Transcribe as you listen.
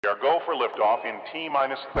We are go for liftoff in T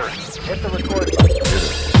minus 30. Hit the record button.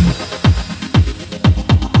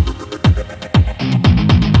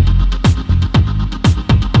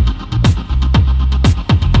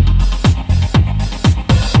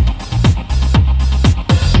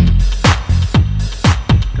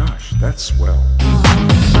 Gosh, that's swell.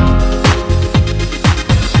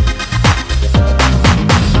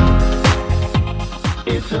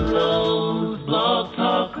 It's a Lowe's Blog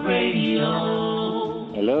Talk Radio.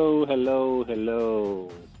 Hello.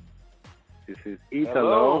 This is Italo.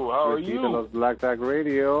 Hello, how are with you? Italo's Black Talk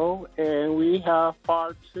Radio, and we have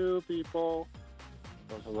part 2, people.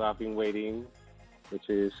 Those who have been waiting, which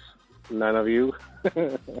is none of you.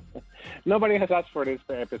 Nobody has asked for this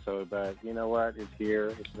episode, but you know what? It's here.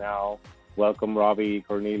 It's now. Welcome, Robbie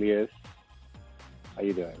Cornelius. How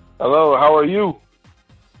you doing? Hello, how are you?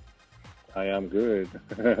 I am good.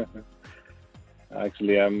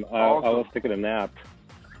 Actually, I was taking a nap.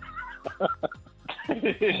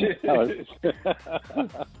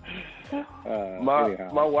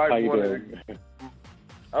 My wife how you wanted. doing?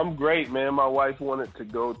 I'm great, man. My wife wanted to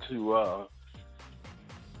go to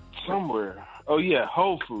somewhere. Oh yeah,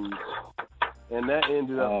 Whole Foods, and that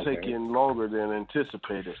ended up taking longer than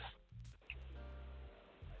anticipated.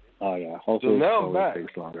 Oh yeah, Whole So Foods now I'm always back.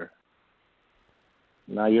 takes longer.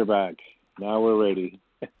 Now you're back. Now we're ready.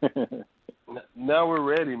 Now we're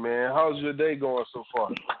ready, man. How's your day going so far?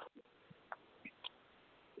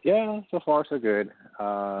 Yeah, so far so good.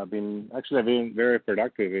 I've been very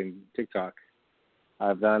productive in TikTok.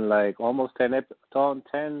 I've done like almost 10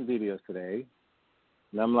 videos today,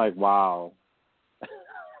 and I'm like, wow.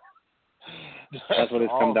 That's what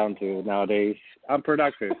it's come down to nowadays. I'm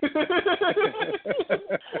productive.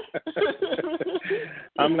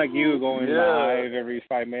 I'm like you, going live every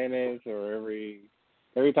 5 minutes or every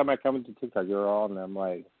time I come into TikTok, you're on. And I'm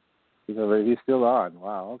like, he's still on.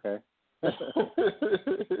 Wow, okay.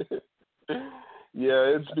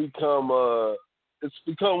 Yeah, it's become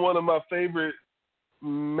one of my favorite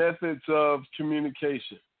methods of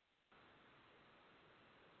communication.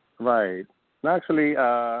 Right. Actually,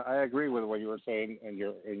 I agree with what you were saying in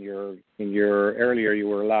your earlier. You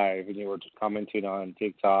were live and you were commenting on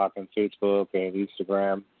TikTok and Facebook and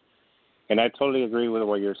Instagram, and I totally agree with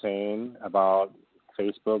what you're saying about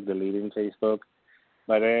Facebook, deleting Facebook.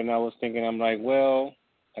 But then I was thinking, I'm like, well,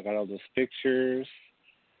 I got all those pictures,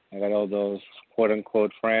 I got all those quote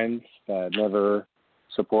unquote friends that never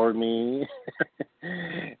support me,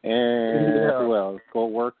 and who else?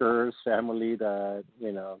 Co-workers, family that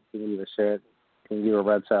don't give a shit, can give a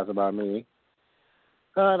rat's ass about me.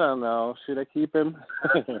 I don't know. Should I keep him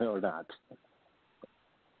or not?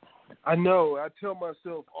 I know. I tell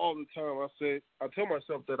myself all the time. I tell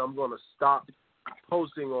myself that I'm going to stop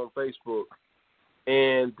posting on Facebook,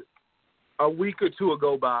 and a week or two will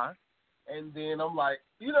go by, and then I'm like,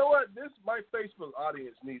 you know what? My Facebook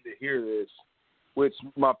audience needs to hear this. Which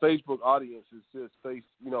my Facebook audience is just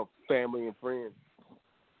family and friends.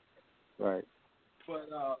 Right. But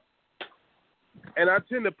and I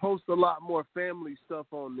tend to post a lot more family stuff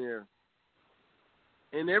on there.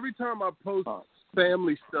 And every time I post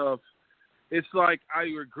family stuff, it's like I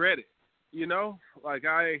regret it. Like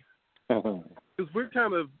because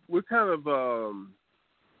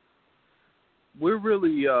we're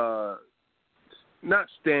really not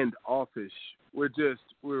standoffish. We're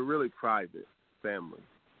really private family.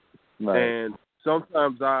 Right. And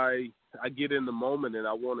sometimes I get in the moment and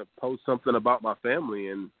I want to post something about my family,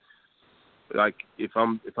 and like if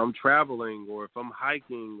I'm traveling or if I'm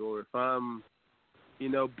hiking or if I'm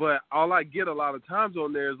but all I get a lot of times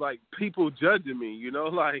on there is like people judging me,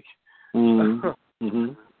 like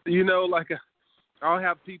like I'll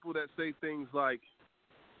have people that say things like,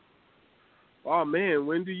 oh man,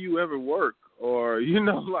 when do you ever work? Or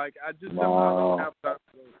like I don't have time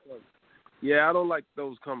for those things. Yeah, I don't like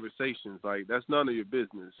those conversations. Like, that's none of your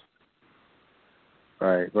business.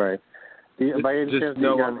 Right. Do you, by any chance, do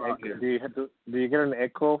you get an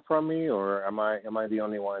echo from me, or am I the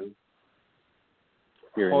only one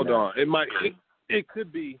hearing Hold that? on. It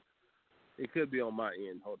could be on my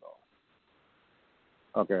end. Hold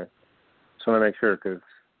on. Okay. Just want to make sure, because.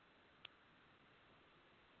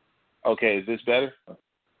 Okay, is this better?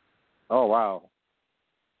 Oh wow,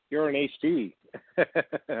 you're in HD.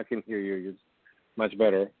 I can hear you. It's much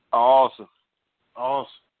better. Awesome.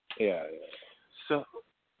 Yeah. So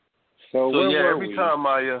where were every we? time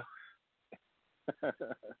I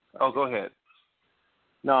oh, go ahead.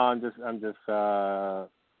 No, I'm just. I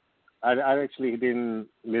actually didn't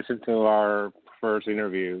listen to our first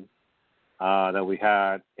interview that we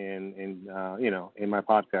had in my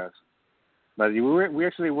podcast. But we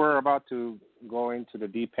actually were about to go into the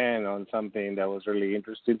deep end on something that was really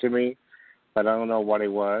interesting to me, but I don't know what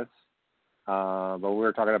it was. But we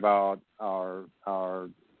were talking about our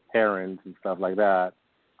parents and stuff like that.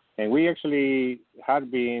 And we actually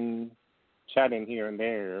had been chatting here and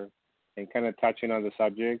there and kind of touching on the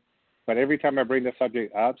subject. But every time I bring the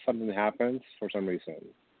subject up, something happens for some reason.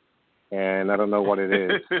 And I don't know what it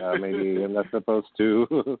is. Maybe I'm not supposed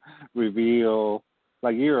to reveal,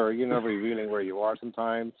 like you're not revealing where you are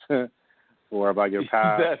sometimes or about your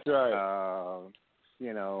past. That's right.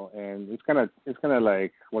 And it's kind of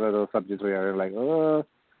like one of those subjects where you're like,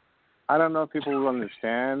 I don't know if people will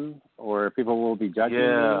understand or people will be judging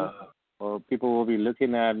me or people will be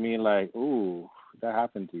looking at me like, ooh, that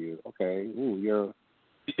happened to you. Okay. Ooh, you're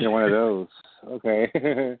one of those.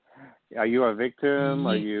 Okay. Are you a victim?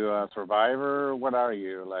 Are you a survivor? What are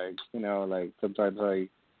you? Like sometimes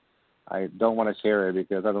I don't want to share it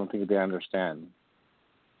because I don't think they understand.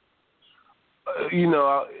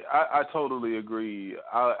 I totally agree.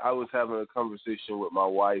 I was having a conversation with my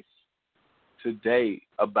wife today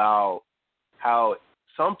about how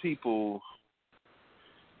some people,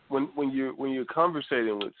 when you're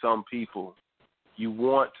conversating with some people, you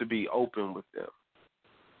want to be open with them,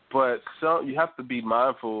 but you have to be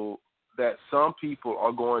mindful that some people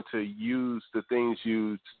are going to use the things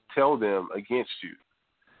you tell them against you.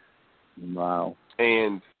 Wow.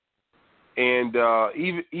 And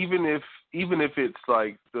even if it's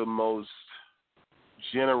like the most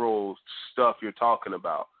general stuff you're talking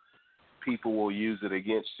about, people will use it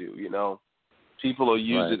against you. People will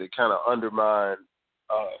use it to kind of undermine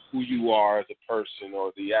who you are as a person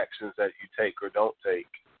or the actions that you take or don't take.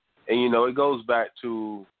 And it goes back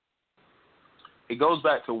to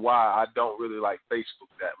why I don't really like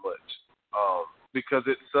Facebook that much, because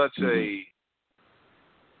it's such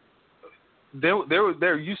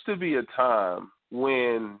there used to be a time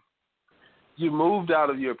when you moved out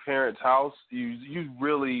of your parents' house, you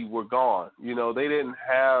really were gone. They didn't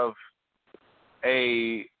have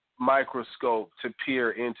a microscope to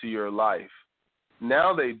peer into your life.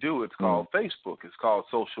 Now they do. It's called Facebook. It's called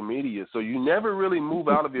social media. So you never really move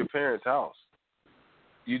out of your parents' house.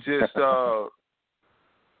 You just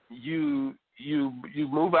you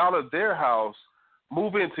move out of their house,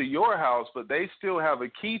 move into your house, but they still have a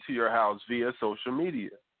key to your house via social media.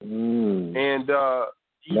 And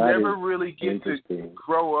you never really get to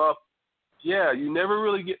grow up. Yeah, you never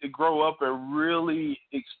really get to grow up and really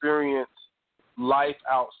experience life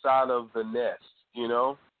outside of the nest,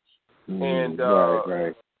 And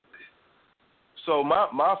right. So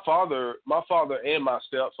my father and my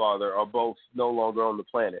stepfather are both no longer on the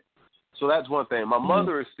planet. So that's one thing. My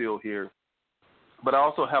mother is still here, but I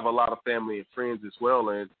also have a lot of family and friends as well.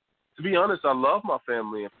 And to be honest, I love my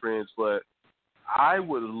family and friends, but I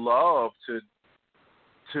would love to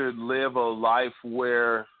live a life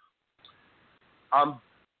where I'm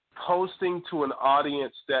posting to an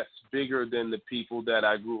audience that's bigger than the people that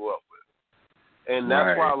I grew up with. And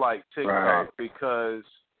that's why I like TikTok, because,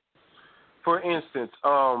 for instance,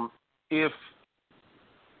 if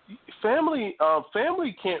family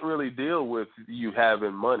can't really deal with you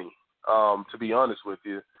having money, to be honest with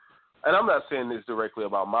you. And I'm not saying this directly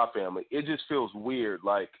about my family. It just feels weird.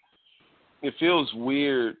 Like, it feels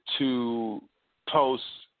weird to post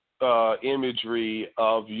imagery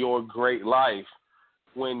of your great life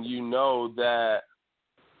when you know that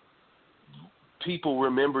people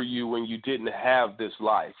remember you when you didn't have this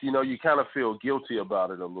life. You kind of feel guilty about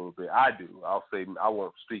it a little bit. I do. I'll say, I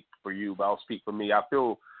won't speak for you, but I'll speak for me. I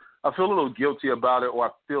feel a little guilty about it, or I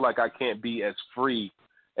feel like I can't be as free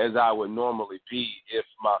as I would normally be if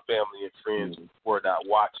my family and friends were not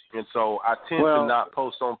watching. And so I tend to not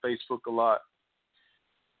post on Facebook a lot.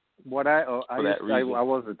 What I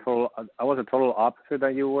was a total opposite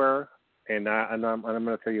than you were, and I'm going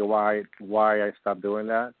to tell you why I stopped doing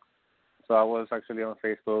that. So I was actually on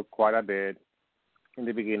Facebook quite a bit in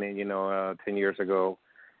the beginning, 10 years ago,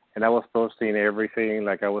 and I was posting everything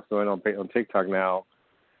like I was doing on TikTok now,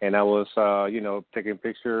 and I was taking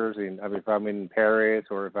pictures. If I'm in Paris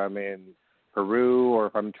or if I'm in Peru or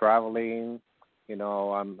if I'm traveling,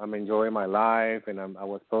 I'm enjoying my life, and I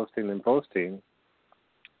was posting.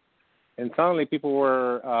 And suddenly people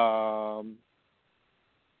were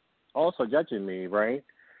also judging me, right?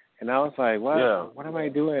 And I was like, what am I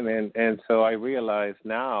doing? And so I realized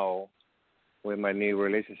now with my new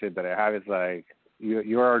relationship that I have, it's like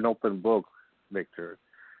you're an open book, Victor.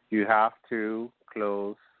 You have to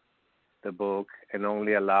close the book and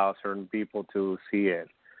only allow certain people to see it.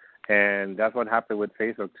 And that's what happened with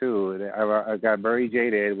Facebook, too. I got very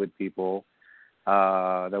jaded with people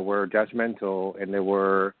that were judgmental, and they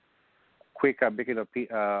were quick at making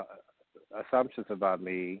assumptions about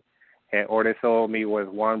me, or they saw me with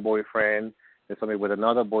one boyfriend, they saw me with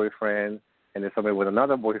another boyfriend, and they saw me with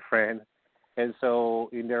another boyfriend, and so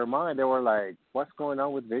in their mind they were like, "What's going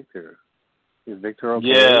on with Victor? Is Victor okay?"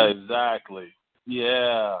 Yeah, exactly.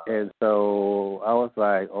 Yeah. And so I was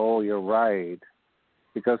like, "Oh, you're right,"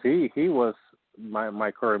 because he was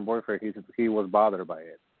my current boyfriend. He was bothered by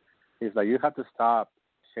it. He's like, "You have to stop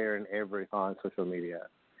sharing everything on social media."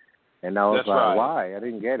 And I was That's like, right. "Why?" I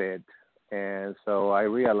didn't get it. And so I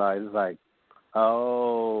realized, like,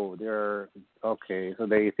 oh, they're okay. So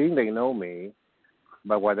they think they know me,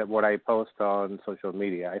 but what I post on social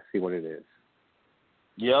media, I see what it is.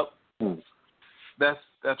 Yep.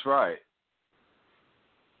 That's right.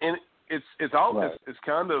 And it's all Right. it's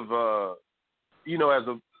kind of as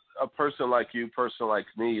a person like you, person like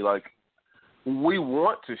me, like we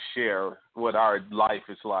want to share what our life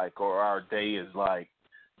is like or our day is like,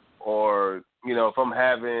 or if I'm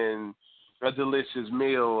having a delicious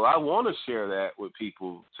meal, I want to share that with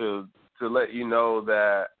people to let you know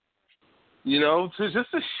that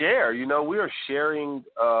to share. We are sharing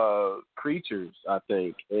creatures, I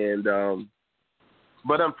think, and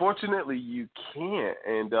but unfortunately you can't,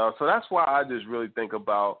 and so that's why I just really think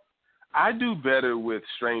about I do better with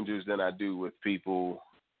strangers than I do with people.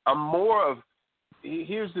 I'm more of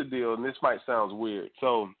here's the deal, and this might sound weird.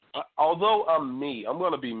 So, although I'm me, I'm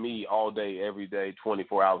going to be me all day, every day,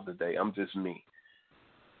 24 hours a day. I'm just me.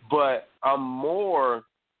 But I'm more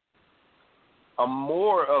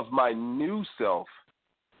of my new self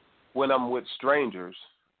when I'm with strangers,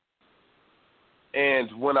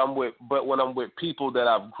 and when I'm with people that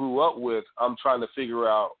I've grew up with, I'm trying to figure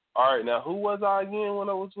out. All right, now who was I again when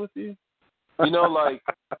I was with you? Like.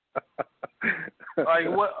 Like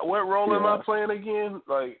what role am I playing again?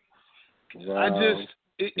 Like Wow.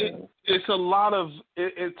 it's a lot of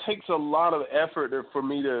it takes a lot of effort for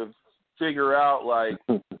me to figure out, like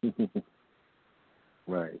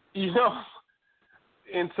Right.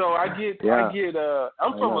 and so I get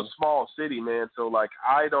I'm from a small city, man, so like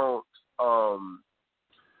I don't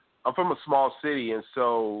I'm from a small city, and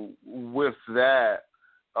so with that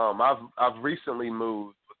I've recently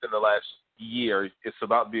moved within the last year. It's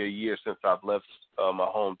about to be a year since I've left my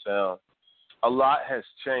hometown. A lot has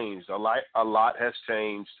changed. A lot has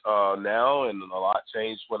changed now, and a lot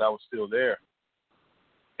changed when I was still there.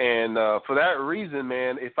 And for that reason,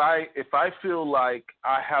 man, if I feel like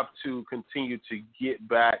I have to continue to get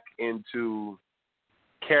back into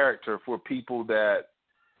character for people that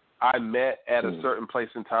I met at a certain place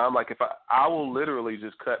in time, like if I will literally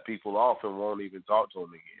just cut people off and won't even talk to them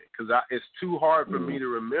again, because it's too hard for me to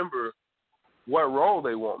remember what role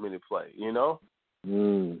they want me to play,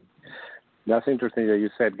 That's interesting that you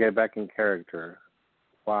said get back in character.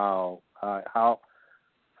 Wow.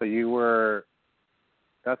 So you were,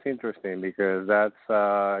 that's interesting because that's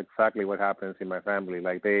exactly what happens in my family.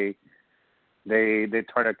 Like they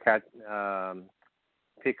try to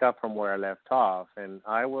pick up from where I left off. And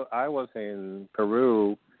I was in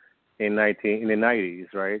Peru in the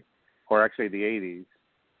 90s, right? Or actually the 80s.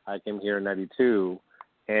 I came here in 92.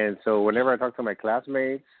 And so whenever I talk to my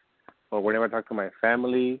classmates or whenever I talk to my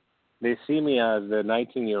family, they see me as the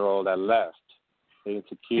 19-year-old that left.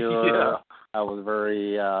 Insecure. Yeah. I was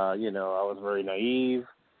very, I was very naive.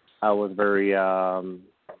 I was very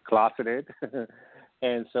closeted.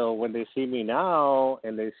 And so when they see me now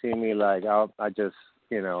and they see me like I just,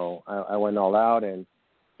 I went all out and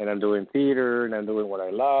I'm doing theater and I'm doing what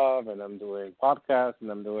I love and I'm doing podcasts and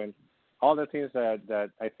I'm doing all the things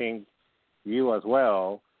that I think you as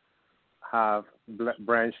well have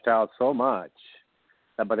branched out so much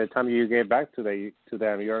that by the time you get back to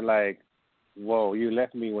them, you're like, whoa, you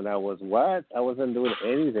left me when I was what? I wasn't doing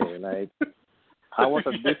anything. Like, I was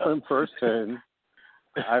a different person.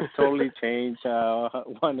 I've totally changed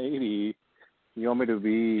 180. You want me to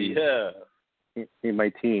be in my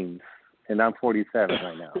teens, and I'm 47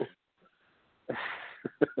 right now.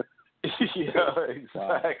 Yeah,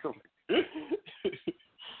 exactly.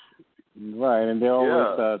 Right, and they're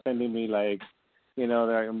always sending me like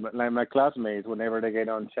my classmates whenever they get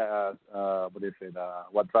on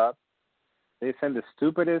WhatsApp, they send the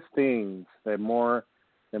stupidest things, the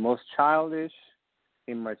most childish,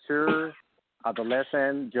 immature,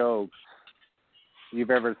 adolescent jokes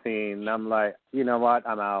you've ever seen. And I'm like, you know what?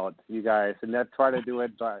 I'm out, you guys. And they try to do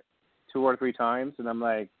it 2 or 3 times, and I'm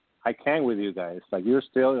like, I can't with you guys. Like, you're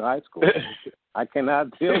still in high school. I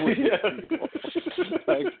cannot deal with you.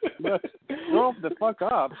 Like, grow the fuck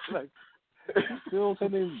up. Like, still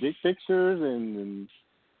sending big pictures and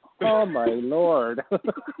oh my Lord.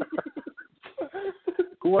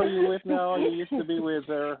 Who are you with now? You used to be with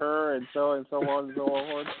her, and so on and so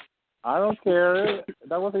on. I don't care.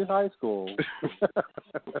 That was in high school.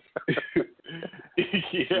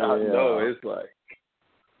 Yeah, I know. It's like,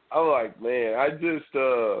 I'm like, man, I just,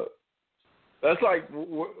 that's like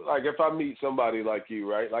if I meet somebody like you,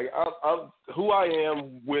 right? Like, I'm who I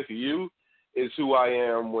am with you is who I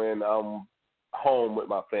am when I'm home with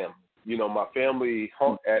my family. You know, my family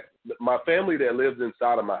that lives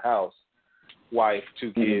inside of my house, wife,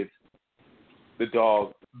 2 kids, the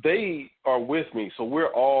dog, they are with me, so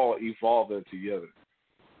we're all evolving together.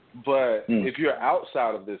 But if you're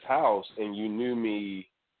outside of this house and you knew me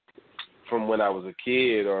from when I was a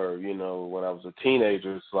kid or, you know, when I was a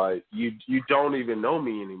teenager, it's like you don't even know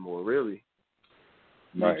me anymore, really.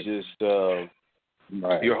 Right. You just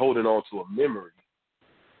you're holding on to a memory.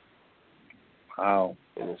 Wow.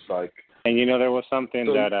 And it's like, and you know, there was something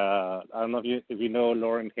that I don't know if you know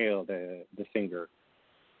Lauryn Hill, the singer,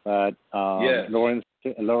 but yes.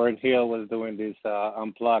 Lauryn Hill was doing this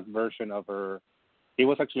unplugged version of her. It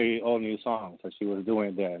was actually all new songs that she was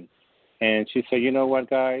doing then, and she said, you know what,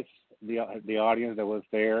 guys, the audience that was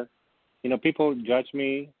there, you know, people judge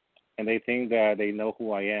me and they think that they know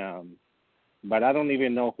who I am, but I don't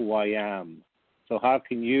even know who I am. So how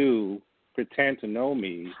can you pretend to know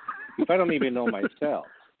me if I don't even know myself?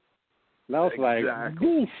 And I was like,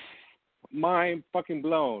 oof, mind fucking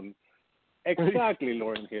blown. Exactly,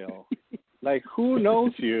 Lauryn Hill. Like, who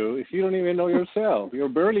knows you if you don't even know yourself? You're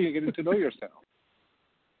barely getting to know yourself.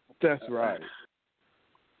 That's right.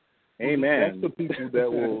 Amen. That's the people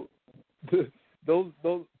that will,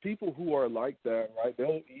 those people who are like that, right?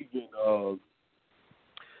 They'll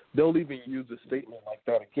even use a statement like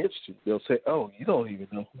that against you. They'll say, "Oh, you don't even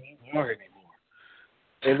know who you are anymore,"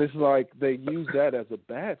 and it's like they use that as a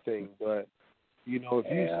bad thing. But you know,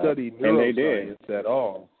 if you study neuroscience at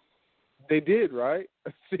all, they did, right?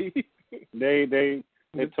 See, they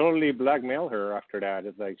totally blackmailed her after that.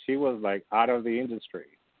 It's like she was like out of the industry.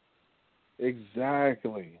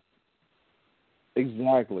 Exactly.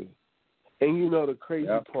 And you know, the crazy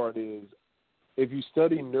part is, if you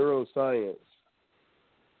study neuroscience,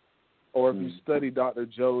 or if you study Dr.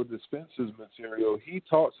 Joe Dispenza's material, he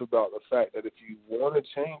talks about the fact that if you want to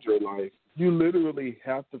change your life, you literally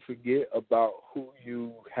have to forget about who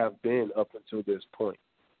you have been up until this point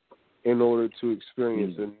in order to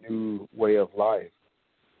experience a new way of life.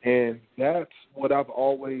 And that's what I've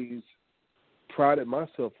always prided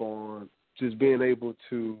myself on, just being able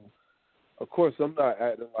to, of course, I'm not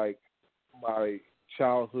acting like my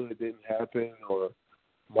childhood didn't happen or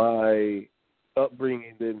my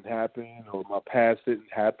upbringing didn't happen or my past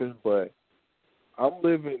didn't happen, but I'm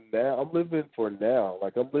living now. I'm living for now.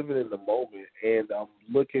 Like, I'm living in the moment, and I'm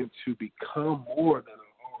looking to become more than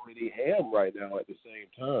I already am right now at the same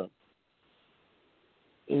time.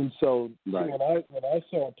 And so when I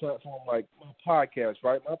saw a platform like my podcast,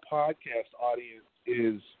 right, my podcast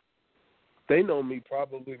audience they know me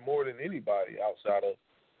probably more than anybody outside of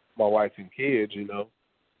my wife and kids, you know,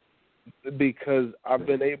 because I've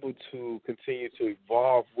been able to continue to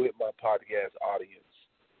evolve with my podcast audience,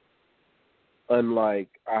 unlike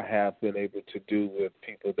I have been able to do with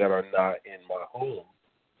people that are not in my home.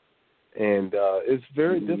 And it's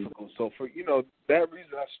very difficult. So for, you know, that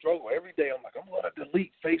reason I struggle. Every day I'm like, I'm going to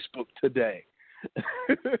delete Facebook today.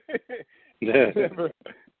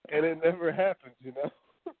 And it never happens, you know.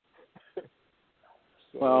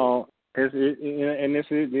 So, well, this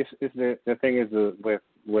is the thing is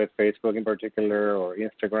with Facebook in particular or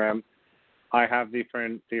Instagram, I have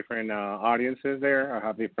different audiences there. I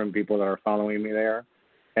have different people that are following me there,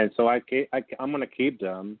 and so I'm going to keep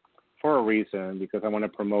them for a reason, because I want to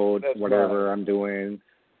promote whatever I'm doing,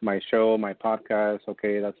 my show, my podcast.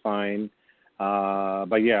 Okay, that's fine.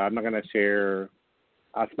 But yeah, I'm not going to share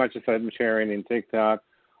as much as I'm sharing in TikTok,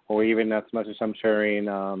 or even as much as I'm sharing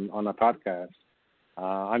on a podcast.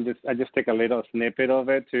 I just take a little snippet of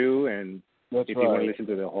it too, and if you want to listen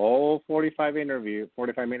to the whole 45-minute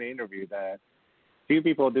interview, that few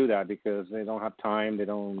people do that because they don't have time. They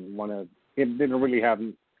don't want to. They don't really have.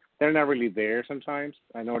 They're not really there sometimes.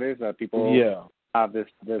 I notice that people have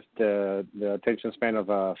the attention span of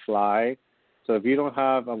a fly. So if you don't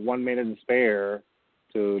have a 1 minute to spare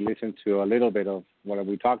to listen to a little bit of what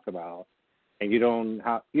we talked about, and you don't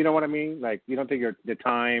have, you know what I mean? Like, you don't take the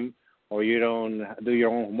time, or you don't do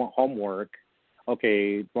your own homework.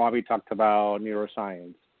 Okay, Bobby talked about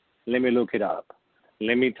neuroscience. Let me look it up.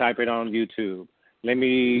 Let me type it on YouTube. Let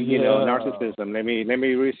me, narcissism. Let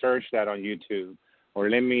me research that on YouTube. Or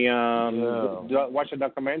let me watch a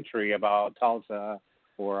documentary about Tulsa,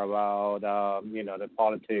 or about the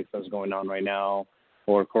politics that's going on right now,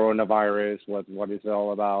 or coronavirus, what is it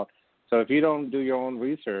all about. So if you don't do your own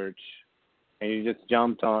research and you just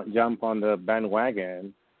jump on the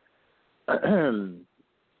bandwagon,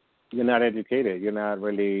 you're not educated. You're not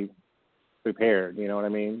really prepared. You know what I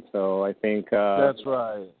mean? So I think that's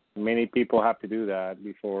right. Many people have to do that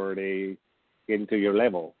before they get into your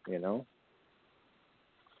level. You know?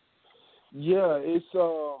 Yeah, it's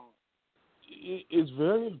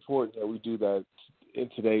very important that we do that in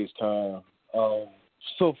today's time.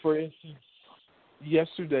 So, for instance,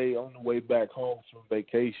 yesterday on the way back home from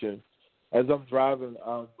vacation, as I'm driving,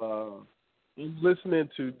 I'm listening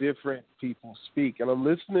to different people speak, and I'm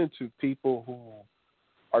listening to people who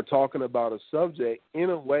are talking about a subject in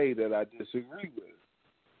a way that I disagree with.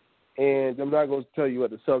 And I'm not going to tell you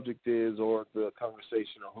what the subject is or the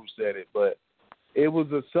conversation or who said it, but it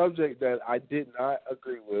was a subject that I did not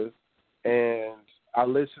agree with, and I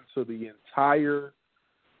listened to the entire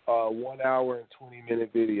 1 hour and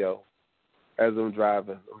 20-minute video as I'm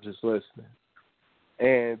driving. I'm just listening.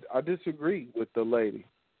 And I disagree with the lady.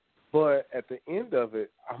 But at the end of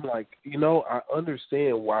it, I'm like, I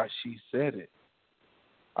understand why she said it.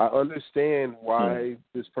 I understand why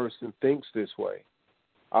this person thinks this way.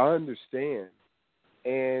 I understand.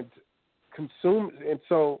 And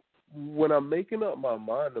so when I'm making up my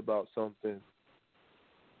mind about something,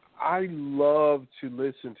 I love to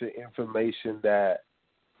listen to information that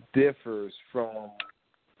differs from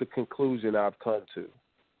the conclusion I've come to,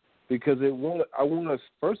 because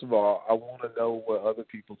first of all, I want to know what other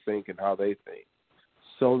people think and how they think,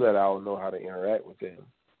 so that I'll know how to interact with them.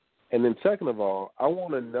 And then second of all, I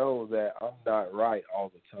want to know that I'm not right all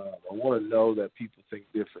the time. I want to know that people think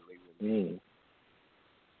differently than me.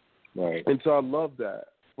 Right. And so I love that.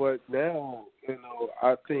 But now,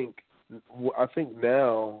 I think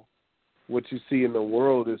now what you see in the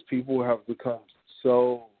world is people have become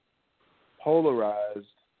so polarized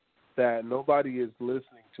that nobody is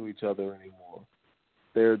listening to each other anymore.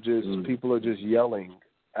 They're just people are just yelling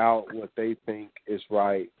out what they think is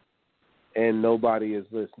right, and nobody is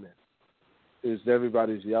listening.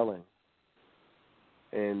 Everybody's yelling,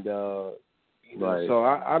 and right. So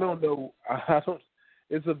I don't know.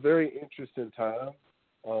 It's a very interesting time,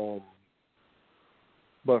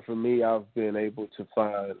 but for me, I've been able to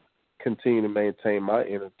continue to maintain my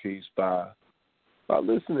inner peace by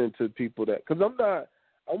listening to people because I'm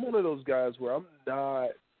one of those guys where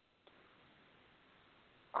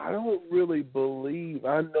I don't really believe,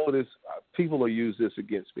 I know this, people will use this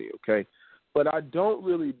against me, okay? But I don't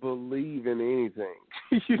really believe in anything.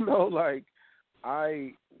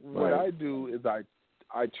 What I do is I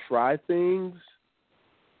try things,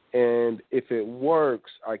 and if it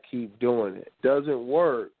works, I keep doing it. Doesn't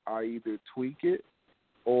work, I either tweak it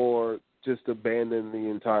or just abandon the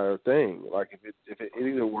entire thing. Like if it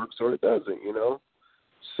either works or it doesn't,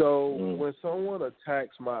 So when someone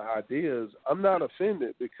attacks my ideas, I'm not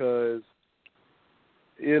offended because,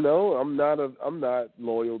 I'm not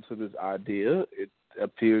loyal to this idea. It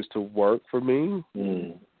appears to work for me.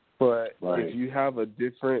 But if you have a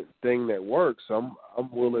different thing that works, I'm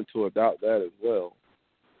willing to adopt that as well.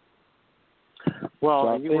 Well,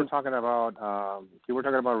 so you were talking about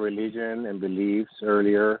religion and beliefs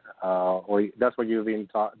earlier, or that's what you've been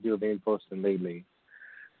posting lately.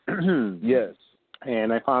 Yes.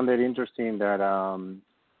 And I found it interesting that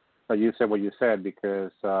you said what you said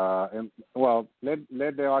because, let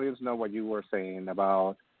the audience know what you were saying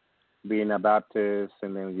about being a Baptist,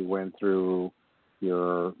 and then you went through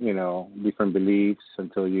your, different beliefs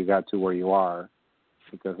until you got to where you are,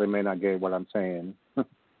 because they may not get what I'm saying.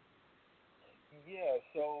 Yeah,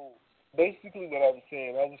 so basically what I was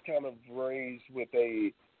saying, I was kind of raised with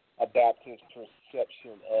a Baptist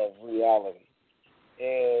perception of reality.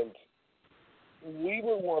 And we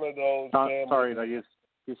were one of those families. Sorry,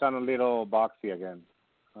 you sound a little boxy again.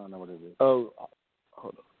 I don't know what it is. Oh,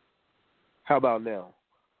 hold on. How about now?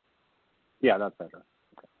 Yeah, that's better.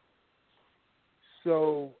 Okay.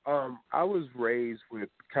 So I was raised with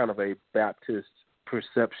kind of a Baptist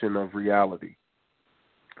perception of reality.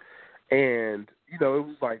 And, it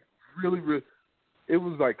was like it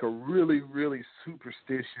was like a really, really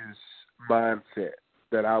superstitious mindset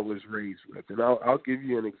that I was raised with. And I'll give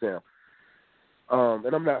you an example.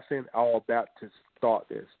 And I'm not saying all Baptists thought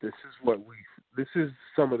this. This is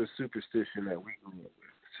some of the superstition that we grew up with.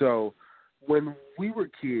 So when we were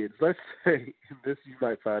kids, let's say, and this you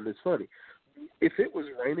might find this funny, if it was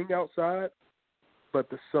raining outside, but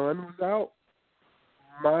the sun was out,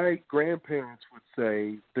 my grandparents would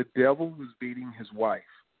say the devil was beating his wife.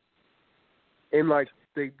 And,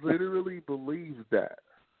 they literally believed that.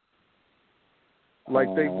 They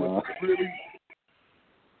would really...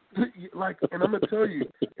 Like, and I'm gonna tell you,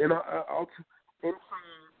 and I'll and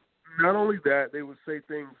so not only that, they would say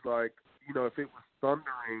things like, you know, if it was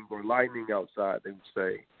thundering or lightning outside, they would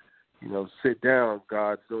say, you know, sit down,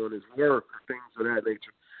 God's doing His work, or things of that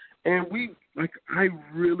nature. And I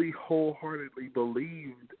really wholeheartedly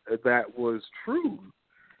believed that was true.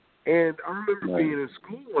 And I remember being in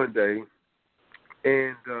school one day,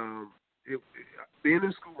 and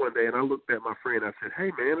and I looked at my friend. I said,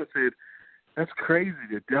 "Hey, man," I said, "that's crazy.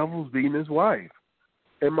 The devil's beating his wife."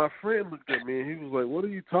 And my friend looked at me, and he was like, "What are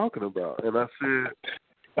you talking about?" And I said,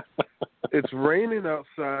 "It's raining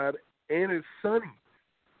outside, and it's sunny."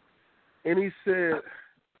 And he said,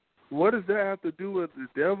 "What does that have to do with the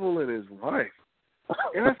devil and his wife?"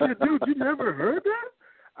 And I said, "Dude, you never heard that?"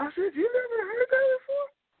 I said, "You never heard that before?"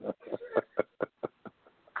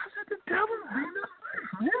 I said, "The devil's beating his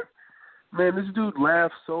wife, man." Man, this dude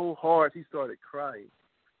laughed so hard he started crying.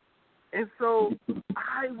 And so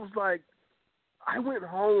I was like, I went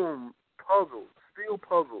home still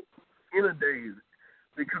puzzled, in a daze,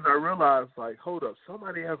 because I realized, like, hold up,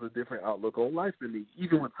 somebody has a different outlook on life than me,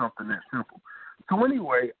 even with something that simple. So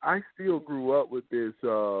anyway, I still grew up with this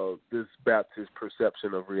Baptist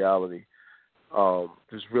perception of reality,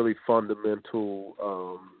 this really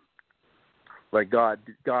fundamental, like God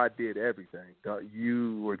did everything.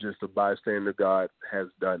 You were just a bystander. God has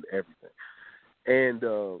done everything. And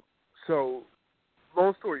so,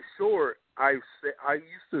 long story short, I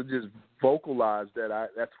used to just vocalize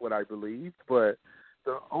that's what I believed. But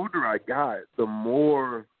the older I got, the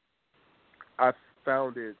more I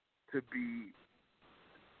found it to be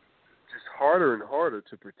just harder and harder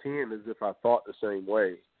to pretend as if I thought the same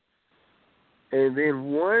way. And then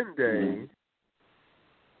one day,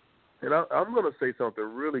 and I'm going to say something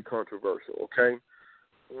really controversial, okay?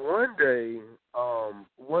 One day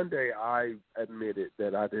I admitted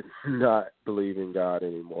that I did not believe in God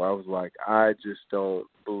anymore. I was like, I just don't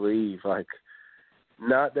believe, like,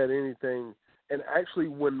 not that anything. And actually,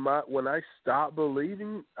 when I stopped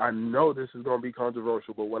believing, I know this is going to be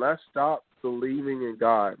controversial, but when I stopped believing in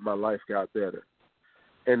God, my life got better.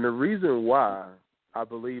 And the reason why I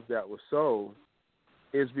believe that was so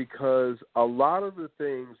is because a lot of the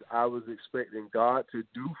things I was expecting God to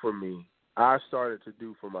do for me, I started to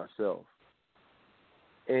do for myself.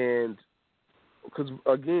 And because,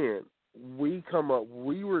 again, we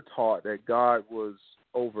were taught that God was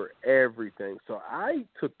over everything. So I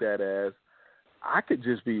took that as I could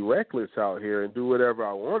just be reckless out here and do whatever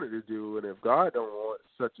I wanted to do. And if God don't want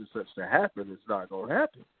such and such to happen, it's not going to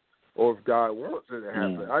happen. Or if God wants it to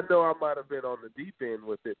happen. I know I might have been on the deep end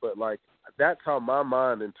with it, but, like, that's how my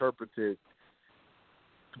mind interpreted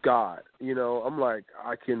God. You know, I'm like,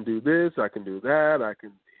 I can do this, I can do that, I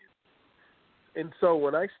can. And so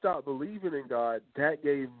when I stopped believing in God, that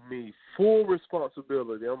gave me full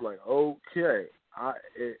responsibility. I'm like, okay,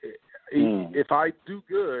 if I do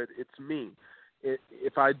good, it's me.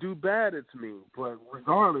 If I do bad, it's me. But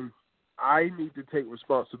regardless, I need to take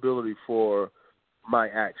responsibility for my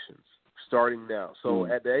actions starting now. So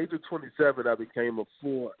at the age of 27, I became a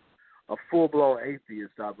full-blown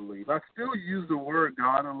atheist, I believe. I still use the word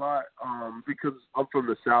God a lot because I'm from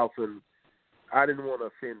the South and I didn't want to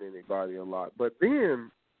offend anybody a lot. But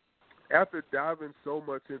then, after diving so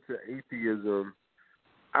much into atheism,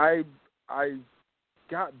 I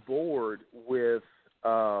got bored with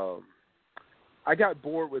that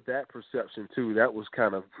perception too. That was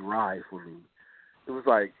kind of dry for me. It was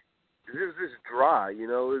like, this is dry, you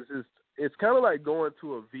know. It's kind of like going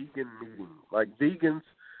to a vegan meeting. Like vegans,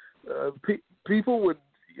 people would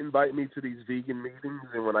invite me to these vegan meetings,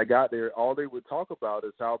 and when I got there, all they would talk about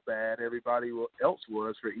is how bad everybody else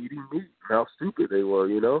was for eating meat, and how stupid they were,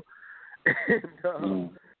 you know.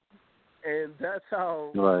 And that's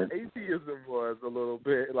how atheism was a little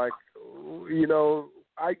bit. Like, you know,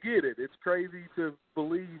 I get it. It's crazy to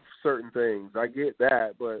believe certain things. I get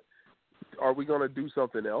that, but are we going to do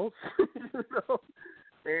something else? You know?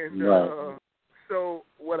 And so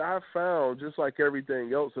what I found, just like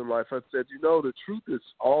everything else in life, I said, you know, the truth is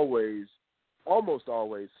almost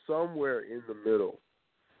always, somewhere in the middle.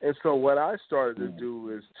 And so what I started to do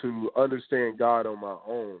is to understand God on my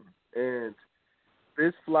own. And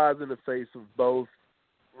this flies in the face of both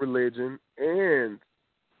religion and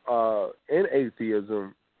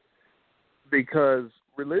atheism, because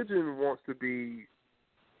religion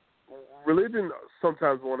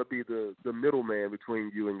sometimes want to be the middleman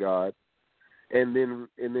between you and God, and then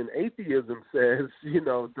atheism says, you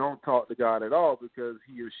know, don't talk to God at all because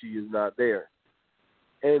he or she is not there.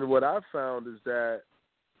 And what I found is that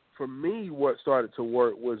for me, what started to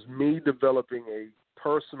work was me developing a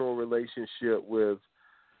personal relationship with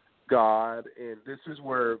God, and this is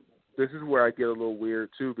where I get a little weird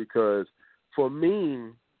too, because for me,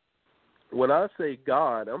 when I say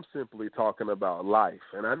God, I'm simply talking about life.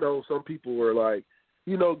 And I know some people were like,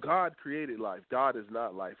 God created life. God is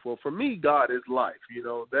not life. Well, for me, God is life.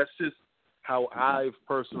 That's just how I've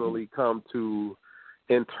personally come to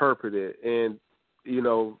interpret it. And,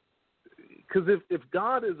 because if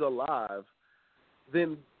God is alive,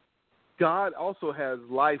 then God also has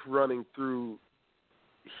life running through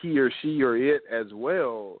he or she or it as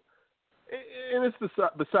well. And it's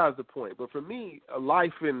besides the point. But for me,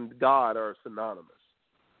 life and God are synonymous.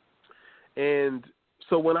 And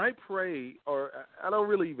so when I pray, or I don't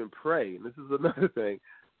really even pray, and this is another thing,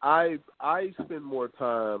 I spend more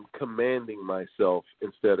time commanding myself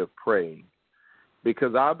instead of praying,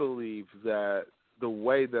 because I believe that the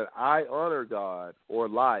way that I honor God or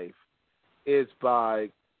life is by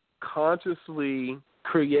consciously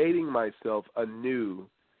creating myself anew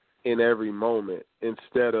in every moment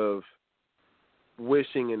instead of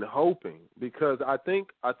wishing and hoping. Because I think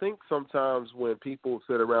sometimes when people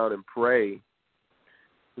sit around and pray,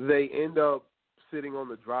 they end up sitting on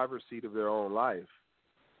the driver's seat of their own life,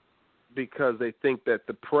 because they think that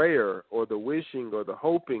the prayer or the wishing or the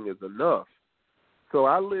hoping is enough. So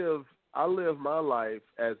I live my life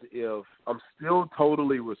as if I'm still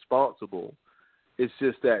totally responsible. It's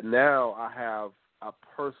just that now I have a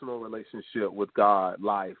personal relationship with God,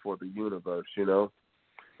 life, or the universe,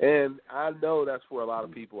 And I know that's where I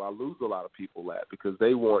lose a lot of people at, because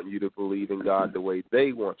they want you to believe in God the way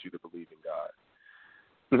they want you to believe in God.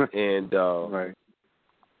 And right.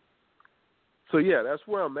 So yeah, that's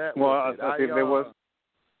where I'm at. Well, with it. there was.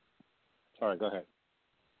 Sorry, go ahead.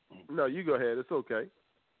 No, you go ahead. It's okay.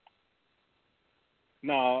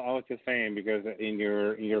 No, I was just saying, because in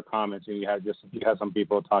your comments you had some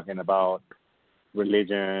people talking about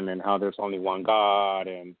religion and how there's only one God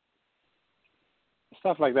and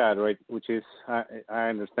stuff like that, right? Which is I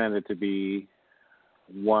understand it to be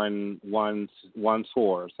one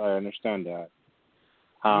source. I understand that.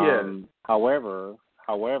 However,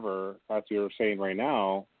 as you're saying right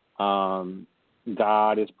now,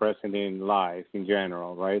 God is present in life in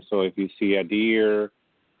general, right? So if you see a deer,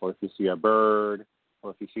 or if you see a bird, or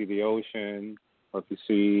if you see the ocean, or if you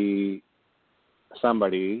see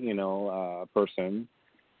somebody, a person,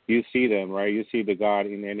 you see them, right? You see the God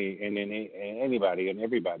in anybody and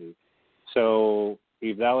everybody. So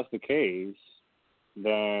if that was the case,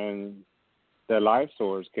 then the life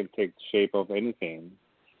source can take the shape of anything.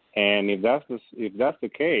 And if that's the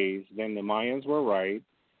case, then the Mayans were right,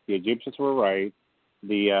 the Egyptians were right,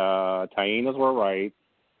 the Taínos were right,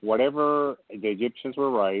 whatever, the Egyptians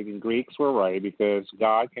were right, and Greeks were right, because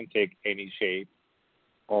God can take any shape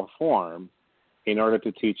or form in order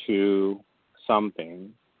to teach you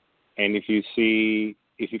something. And if you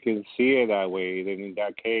can see it that way, then in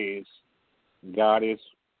that case, God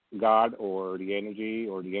or the energy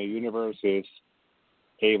or the universe is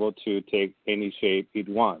able to take any shape it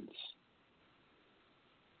wants.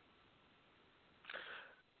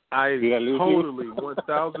 I totally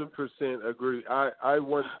 1,000% agree. I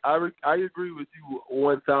agree with you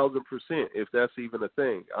 1,000%, if that's even a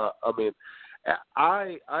thing.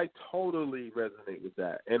 I totally resonate with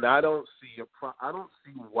that, and I don't see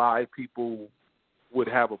why people would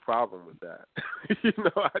have a problem with that.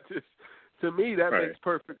 To me that makes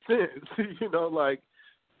perfect sense. Like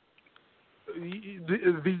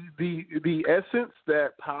the essence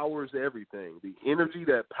that powers everything, the energy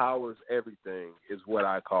that powers everything, is what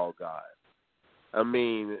I call God. I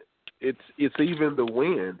mean, it's even the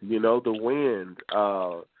wind. The wind.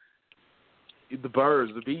 The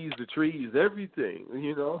birds, the bees, the trees, everything,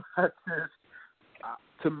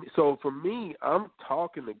 So for me, I'm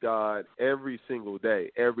talking to God every single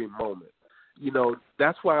day, every moment.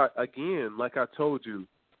 That's why, again, like I told you,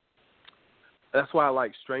 that's why I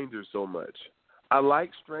like strangers so much. I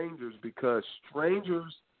like strangers because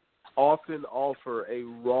strangers often offer a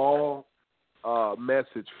raw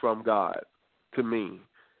message from God to me.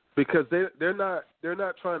 Because they're not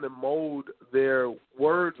trying to mold their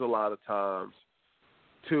words a lot of times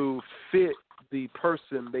to fit the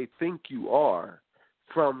person they think you are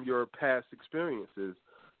from your past experiences.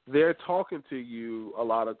 They're talking to you a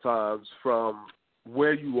lot of times from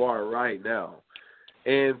where you are right now.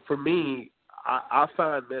 And for me, I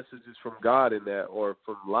find messages from God in that, or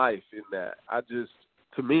from life in that.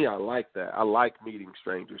 To me, I like that. I like meeting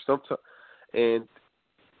strangers. Sometimes, and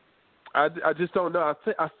I just don't know.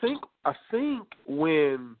 I think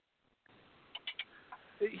when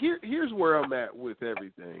here's where I'm at with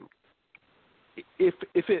everything. If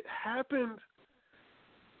it happened,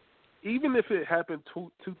 even if it happened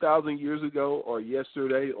 2,000 years ago or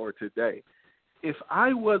yesterday or today, if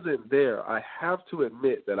I wasn't there, I have to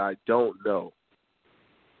admit that I don't know.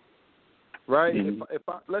 Right? Mm-hmm. If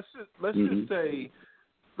I, let's just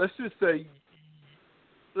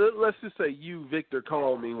say you, Victor,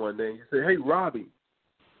 call me one day and you say, "Hey, Robbie,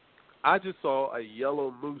 I just saw a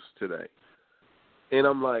yellow moose today," and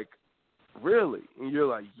I'm like, "Really?" And you're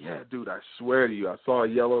like, "Yeah, dude, I swear to you, I saw a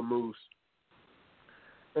yellow moose."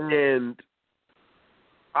 And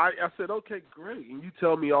I said, "Okay, great." And you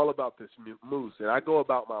tell me all about this moose, and I go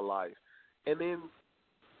about my life. And then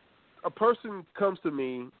a person comes to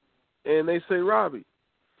me, and they say, "Robbie,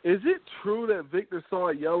 is it true that Victor saw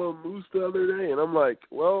a yellow moose the other day?" And I'm like,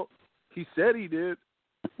 "Well, he said he did."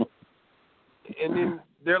 And then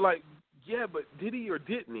they're like, "Yeah, but did he or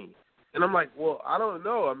didn't he?" And I'm like, "Well, I don't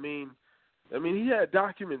know. I mean, he had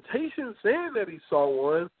documentation saying that he saw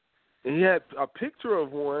one, and he had a picture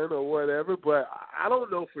of one or whatever, but I don't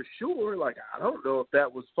know for sure. Like, I don't know if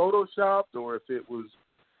that was photoshopped or if it was,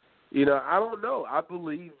 I don't know. I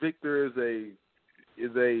believe Victor is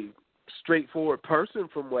a straightforward person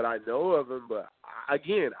from what I know of him, but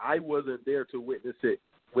again, I wasn't there to witness it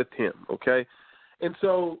with him, okay? And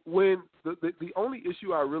so when the only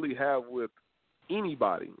issue I really have with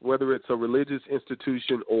anybody, whether it's a religious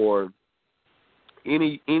institution or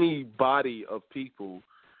any body of people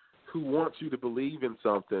who wants you to believe in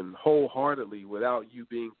something wholeheartedly without you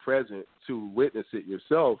being present to witness it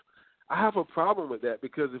yourself, I have a problem with that,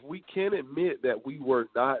 because if we can't admit that we were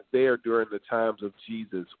not there during the times of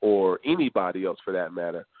Jesus or anybody else for that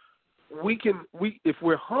matter, if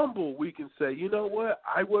we're humble, we can say, "You know what,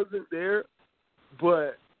 I wasn't there,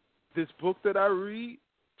 but this book that I read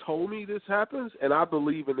told me this happens, and I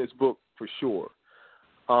believe in this book for sure."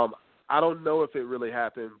 I don't know if it really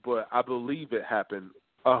happened, but I believe it happened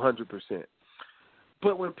 100%.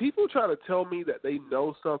 But when people try to tell me that they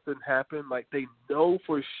know something happened, like they know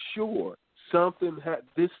for sure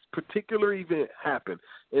this particular event happened,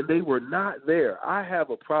 and they were not there, I have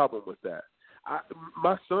a problem with that.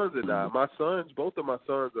 My sons and I, both of my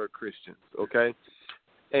sons are Christians, okay?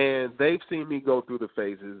 And they've seen me go through the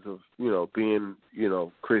phases of, being,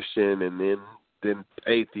 Christian and then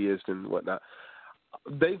atheist and whatnot.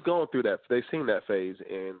 They've gone through that. They've seen that phase,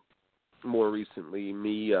 and more recently,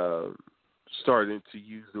 me starting to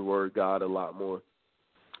use the word God a lot more.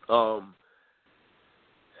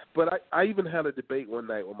 But I even had a debate one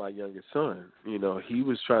night with my youngest son. He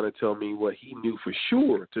was trying to tell me what he knew for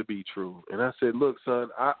sure to be true. And I said, "Look, son,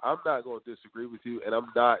 I'm not going to disagree with you, and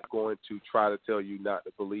I'm not going to try to tell you not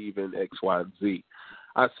to believe in X, Y, and Z.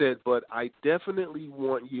 I said, but I definitely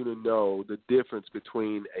want you to know the difference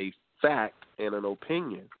between a fact and an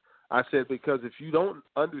opinion. I said, because if you don't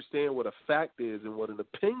understand what a fact is and what an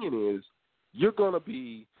opinion is, you're going to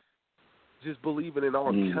be just believing in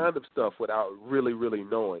all kind of stuff without really, really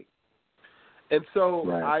knowing." And so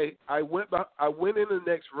right. I went in the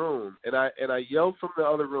next room and I yelled from the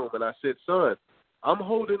other room and I said, "Son, I'm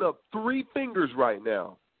holding up 3 fingers right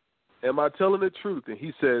now. Am I telling the truth?" And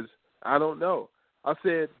he says, "I don't know." I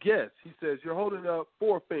said, "Guess." He says, "You're holding up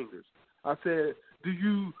 4 fingers." I said, "Do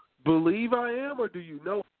you believe I am or do you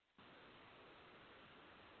know?"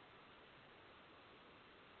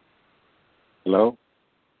 Hello?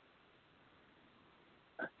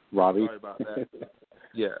 Robbie? Sorry about that.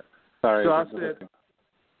 Yeah. Sorry.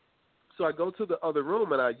 So I go to the other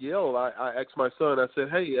room and I yell. I asked my son, I said,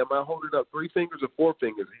 "Hey, am I holding up 3 fingers or 4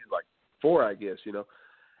 fingers?" He's like, 4, I guess,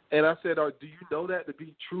 And I said, "Do you know that to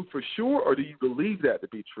be true for sure, or do you believe that to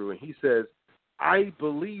be true?" And he says, "I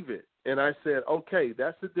believe it." And I said, "Okay,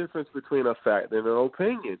 that's the difference between a fact and an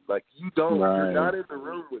opinion. Like, you're not in the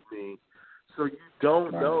room with me, so you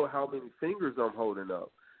don't know how many fingers I'm holding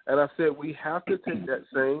up." And I said, we have to take that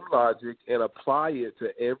same logic and apply it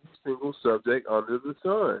to every single subject under the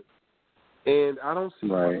sun. And I don't see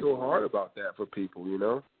what's so hard about that for people,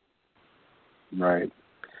 Right.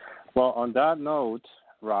 Well, on that note,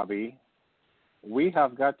 Robbie, we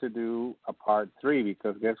have got to do a part 3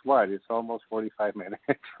 because guess what? It's almost 45 minutes.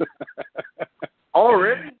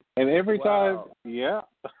 Already? And every time,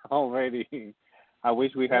 already. I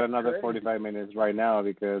wish we had another 45 minutes right now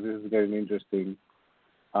because this is getting interesting.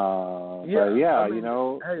 But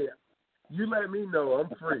hey, you let me know. I'm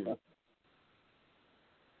free.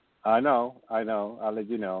 I know. I'll let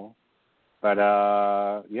you know. But,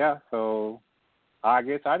 so I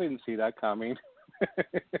guess I didn't see that coming.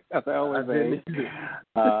 As I always say.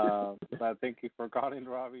 But thank you for calling,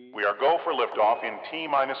 Robbie. We are go for liftoff in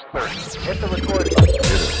T-minus 30. Hit the record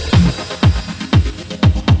button.